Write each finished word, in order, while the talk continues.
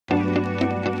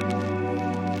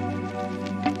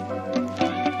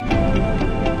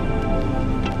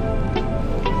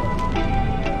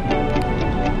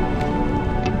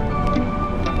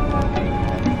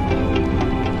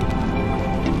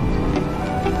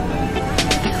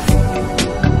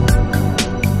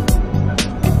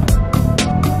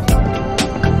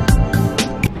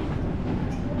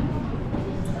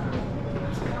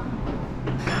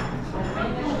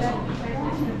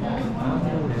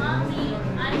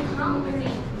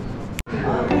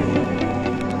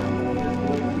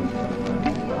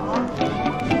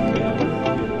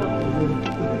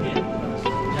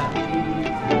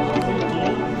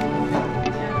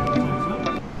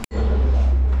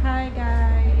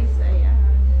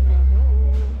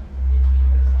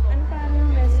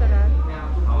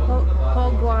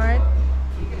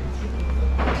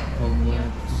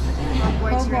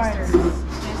Hogwarts.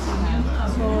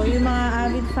 So, yung mga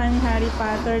avid fan Harry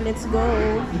Potter, let's go!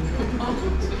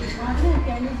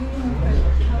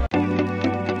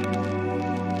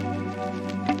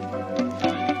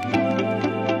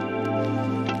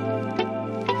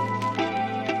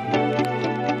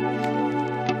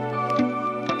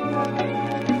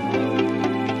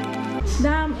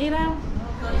 Dam, Ira,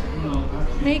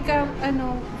 makeup,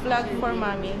 vlog for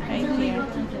mommy, right here.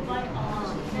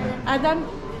 Adam,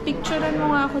 picturean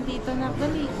mo nga ako dito na.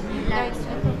 Dali. Guys,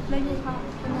 ito. Layo ka.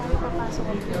 Kunwari papasok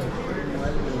ako.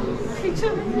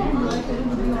 Picture mo.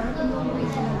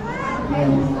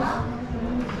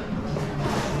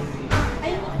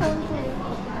 Ay, phone ko.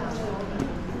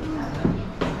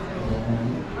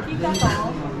 Kita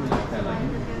ko.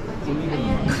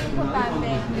 Ayan, ito importante.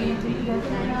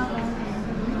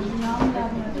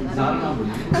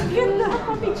 Ang ganda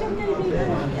ako, picture kayo dito.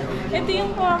 Ito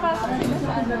yung pumapasok sila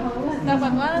sa ano.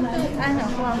 Dapat 1, 2,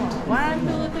 kuha mo. 1,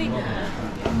 2, 3.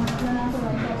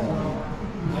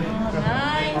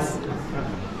 Nice!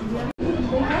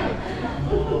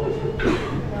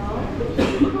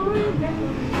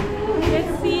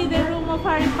 Let's see the room of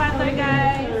Harry Potter,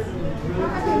 guys.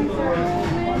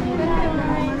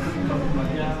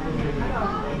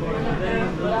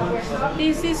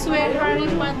 This is where Harry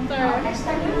Potter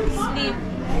sleep.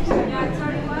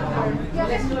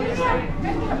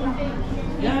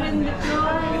 Even the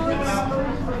clothes,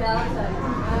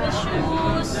 the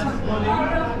shoes.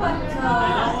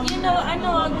 You know,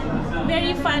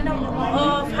 very fan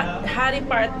of Harry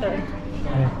Potter.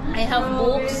 I have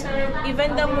books,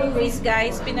 even the movies,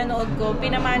 guys, pinanood ko.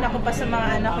 Pinamana ko pa sa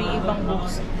mga anak ko yung ibang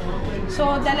books.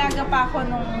 So, dalaga pa ako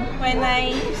when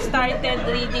I started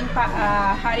reading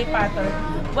Harry Potter.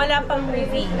 Wala pang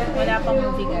movie. Wala pang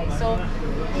movie, guys. So,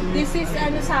 this is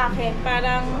sa akin,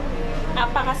 parang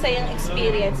apakasayang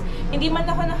experience. Hindi man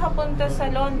ako nakapunta sa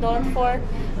London for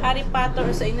Harry Potter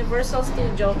o sa Universal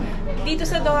Studio. Dito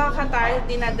sa Doha, Qatar,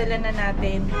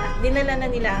 dinala na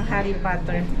nila ang Harry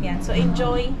Potter. Yan. So,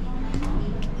 enjoy.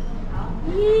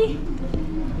 Yee!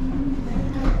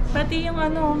 Pati yung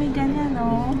may ganyan,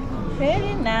 no?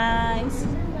 Very nice.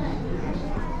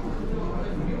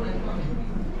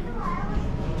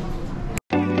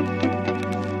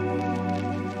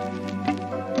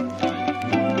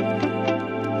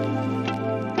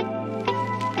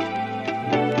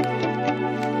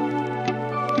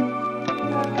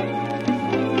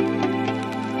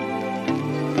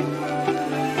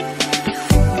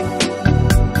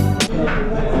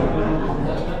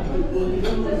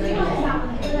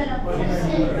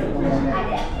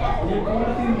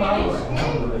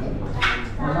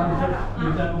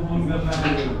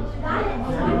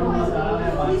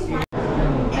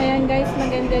 Ayan guys,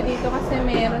 maganda dito kasi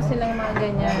meron silang mga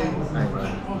ganyan.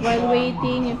 While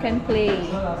waiting, you can play.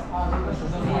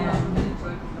 Ayan.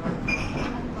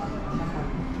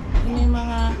 May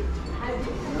mga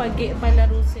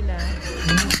palaro sila.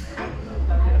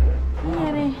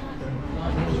 Nangyari.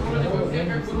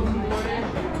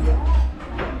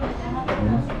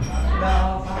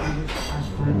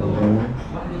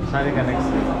 Sali ka next.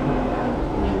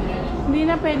 Hindi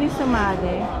na pwede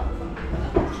sumali.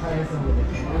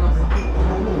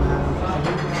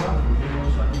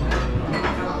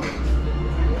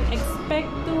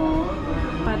 Expect to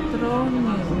patron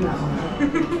you.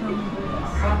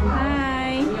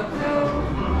 Hi.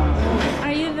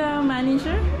 Are you the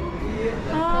manager?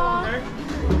 Oh,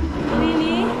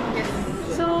 really? Yes.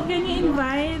 So, can you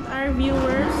invite our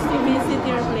viewers to visit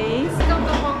your place? Come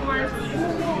to Hogwarts.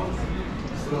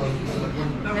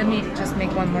 Let me just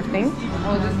make one more thing.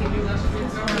 I'll just give you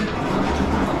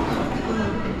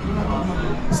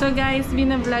So guys,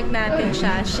 bina-vlog natin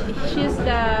siya. She's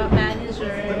the manager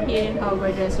here in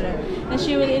Hogwarts restaurant. And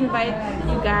she will invite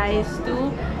you guys to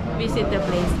visit the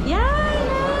place. Yeah,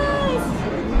 nice!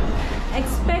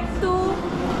 Expect to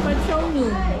patrol you.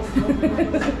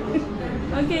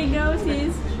 Okay, go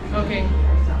sis. Okay.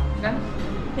 Done?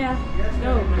 Yeah,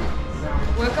 go.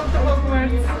 Welcome to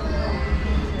Hogwarts.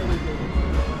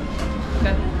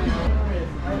 Done.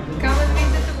 Come and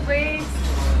visit the place.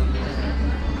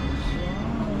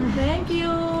 Thank you.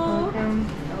 Welcome.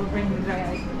 I will bring the dry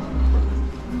ice.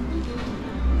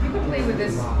 You can play with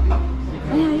this.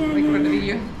 Yeah. Wait for the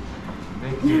video.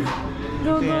 Thank you.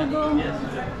 Go.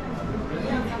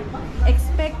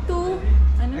 Expect to...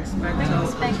 Ano?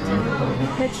 Expect to.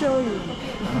 Petroleum.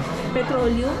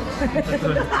 Petroleum?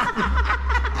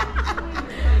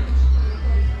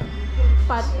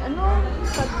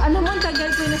 Ano mo,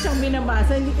 tagal ko na siyang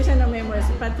binabasa, hindi ko siya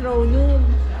na-memorize. Patronum.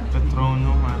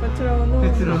 Patronum.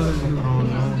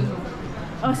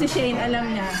 Oh, si Shane,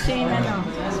 alam niya. Shane, ano?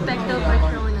 Expecto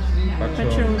Patronum.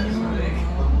 Patronum.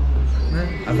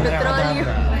 Petroleum.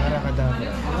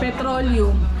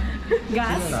 Petroleum.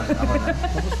 Gas.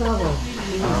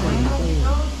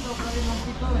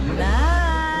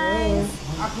 Nice.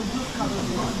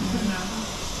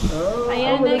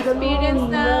 Ayan, na-experience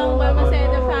ng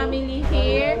Balmaceda family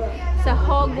here sa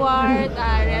Hogwarts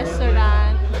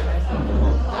restaurant.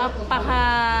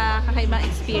 Kakaibang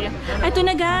experience. Ito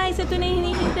na guys, ito na yung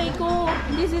hinihintay ko.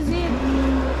 This is it.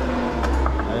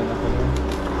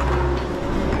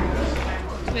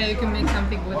 Yeah, you can make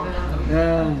something with it.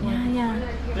 Yeah.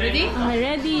 Ready? I'm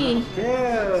ready.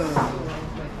 Yeah.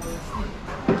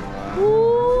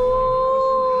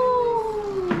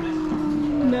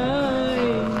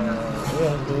 Nice.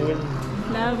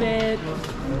 Love it.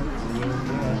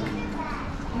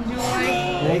 Enjoy.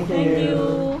 Thank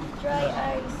you. Dry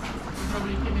ice.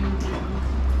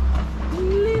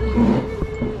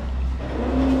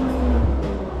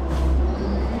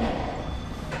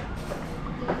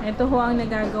 Ito ho ang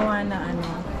nagagawa na ano,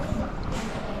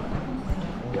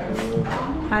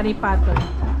 Harry Potter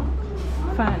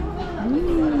fan.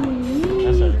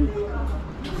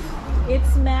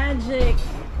 It's magic.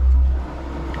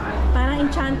 Parang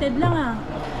enchanted lang ah.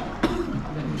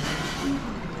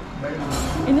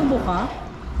 Inubo ka?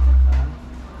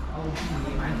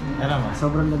 Alam mo?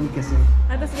 Sobrang lamig kasi.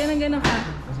 Tapos ganun-ganun ka.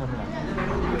 Masarap lang.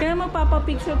 Kaya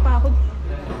magpapapicture pa ako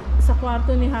sa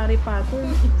kwarto ni Harry Potter.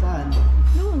 Saan?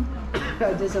 Doon.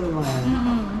 Diyan sa mga...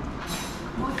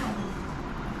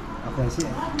 Okay,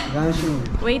 sige. Gansyo.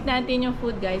 Wait natin yung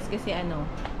food guys kasi ano,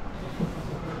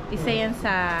 isa yan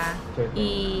sa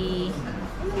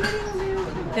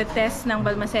test ng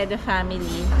Balmaceda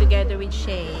family together with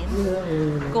Shane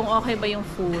kung okay ba yung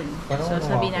food. So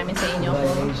sabihin namin sa inyo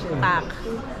kung pack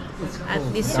at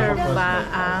deserve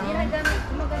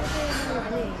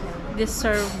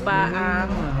ba ang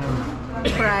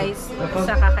price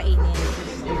sa kakainin.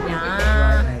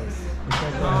 Yan.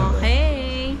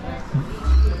 Okay.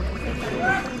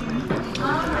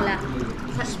 Wala.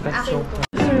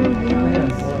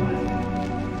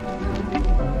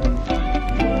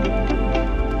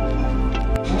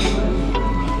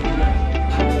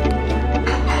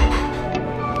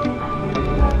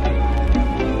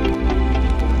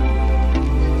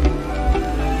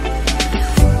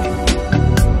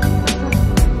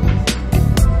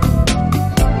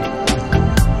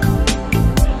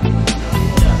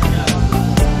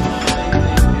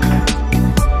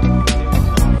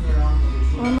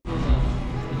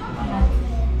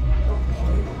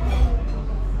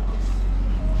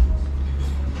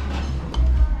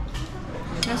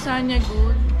 Lasagna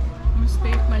good. Yung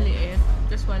steak maliit.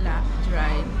 Tapos wala.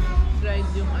 Dried. Dried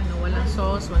yung ano. Walang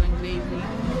sauce, walang gravy.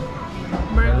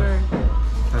 Burger.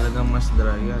 Talagang mas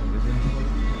dry yan kasi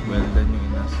well done yung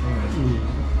inas niya.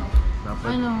 Dapat,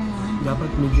 Ano? Dapat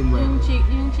medium well. Yung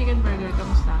chicken burger,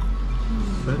 kamusta?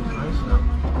 but ayos lang.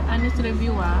 Honest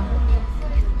review ah.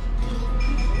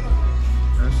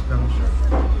 Ayos lang siya.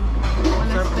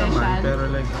 Walang Sarap naman, special. pero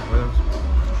like,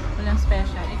 Walang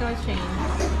special. Ikaw, Shane.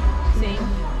 Same.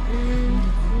 Walang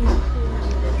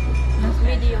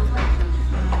Video.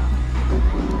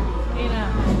 Okay na.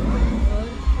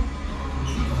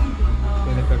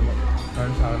 pinatag mo.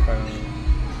 Parang sa akin parang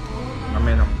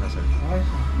kami na magkasal.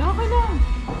 Okay lang.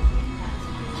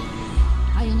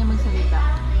 Ayaw niya magsalita.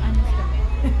 Honest kami.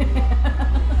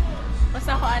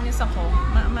 Basta ako honest ako.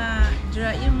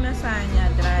 Dry, yung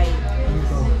lasagna, dry.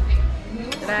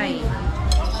 Dry.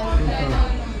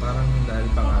 Parang dahil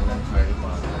pangalan Harry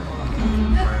Potter.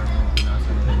 Parang nasa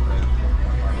nila yung presyo.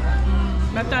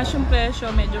 Mataas yung presyo,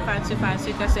 medyo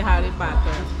fancy-fancy kasi Harry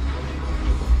Potter.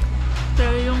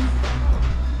 Pero yung...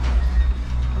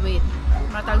 Wait,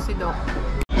 matag si Doc.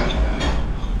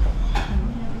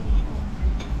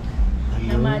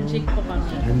 Na magic po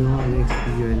kami. Ano ang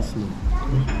experience mo?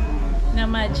 Na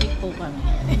magic po kami.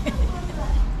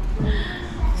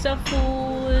 Sa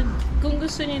food, kung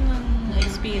gusto niyo ng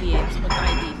experience, punta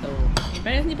kayo dito.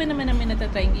 Pero hindi pa naman namin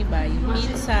natatry yung iba. Yung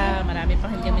pizza, marami pa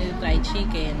hindi kami natatry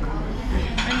chicken.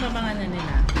 Ano ba bang ano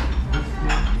nila?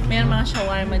 Meron mga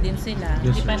shawarma din sila.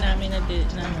 Hindi pa namin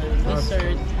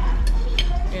dessert.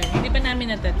 Yun, hindi pa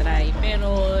namin natatry. Pero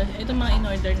itong mga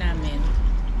in-order namin,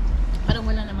 parang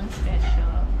wala namang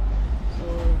special. So,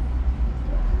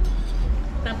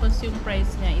 Tapos yung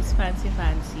price niya is fancy.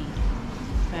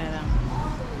 Parang,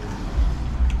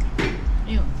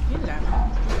 yun lang.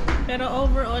 Pero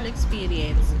overall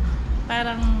experience,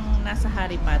 parang nasa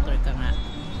Harry Potter ka nga.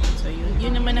 So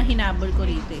yun naman ang hinabol ko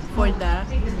rito eh. For the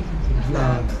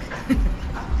Vlog.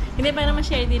 hindi, para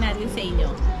ma-share din natin sa inyo.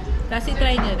 Kasi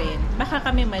try nyo rin. Baka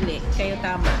kami mali, kayo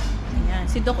tama. Ayan,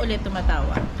 si Doc ulit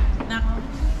tumatawa.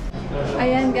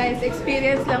 Ayan guys,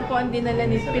 experience lang po ang dinala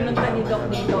ni pinunta ni Doc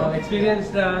dito.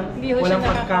 Experience lang, Hindi ho siya walang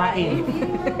pagkain.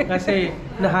 Kasi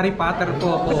na Harry Potter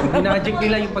po ako. Minagic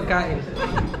nila yung pagkain.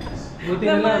 Buti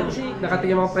na lang,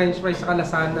 nakatingin mga french fries sa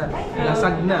lasagna.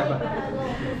 Lasag na ba?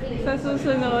 Sa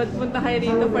susunod, punta kayo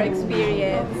rito for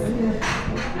experience.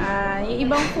 Yung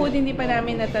ibang food hindi pa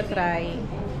namin natatry.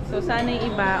 So sana yung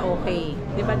iba okay.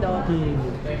 Di ba Doc?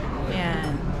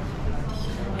 Ayan.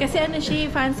 Kasi ano siya,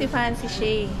 fancy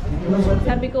siya.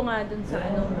 Sabi ko nga dun sa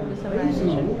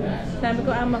manager. Sabi ko,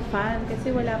 I'm a fan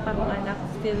kasi wala pa akong anak,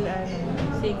 still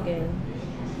single.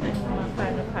 I'm a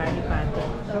fan of Harry Potter.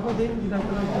 Ako din, hindi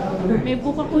dapat lang. May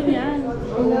book ako niyan.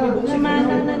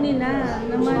 Namana na nila.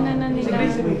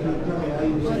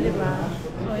 O, diba?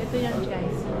 So, ito yan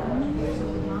guys.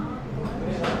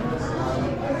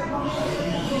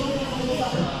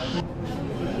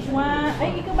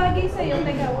 Ay, ikaw bagay sa'yo.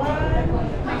 Teka,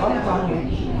 Ang pangit.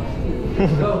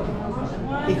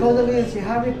 Ikaw na rin si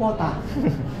Harry Potter.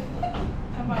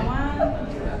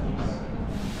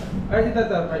 Ay, dito,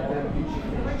 partner.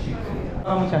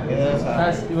 Ako siya.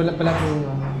 Tapos, wala pala yung...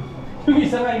 Yung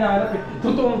isa nga inaharap eh.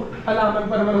 Totoong halaman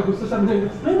pa naman gusto sa mga.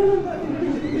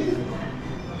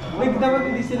 Dapat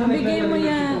hindi sila bigay mo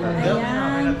yan.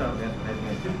 Ayan.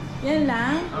 Yan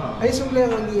lang. Ay, sumli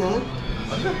ang niya.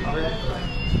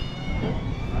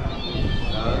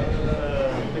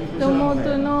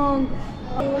 Tumutunog.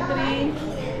 2, 3.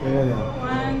 Ayan.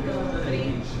 1, 2,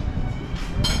 3.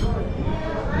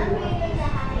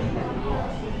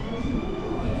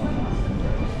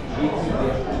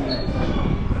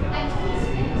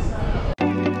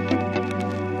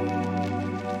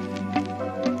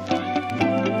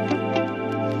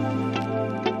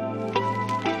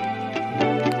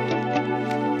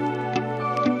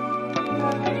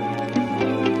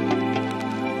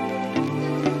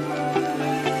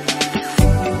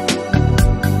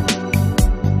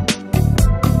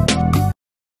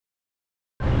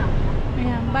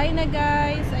 Bye na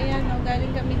guys. Ayan,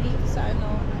 galing kami dito sa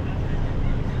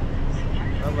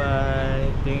Bye-bye.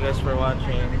 Thank you guys for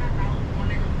watching.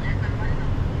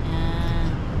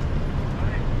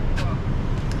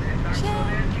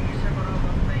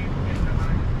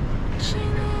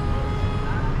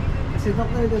 Si Doc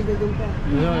na nagdagdagan pa.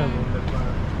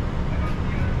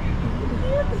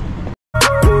 Ano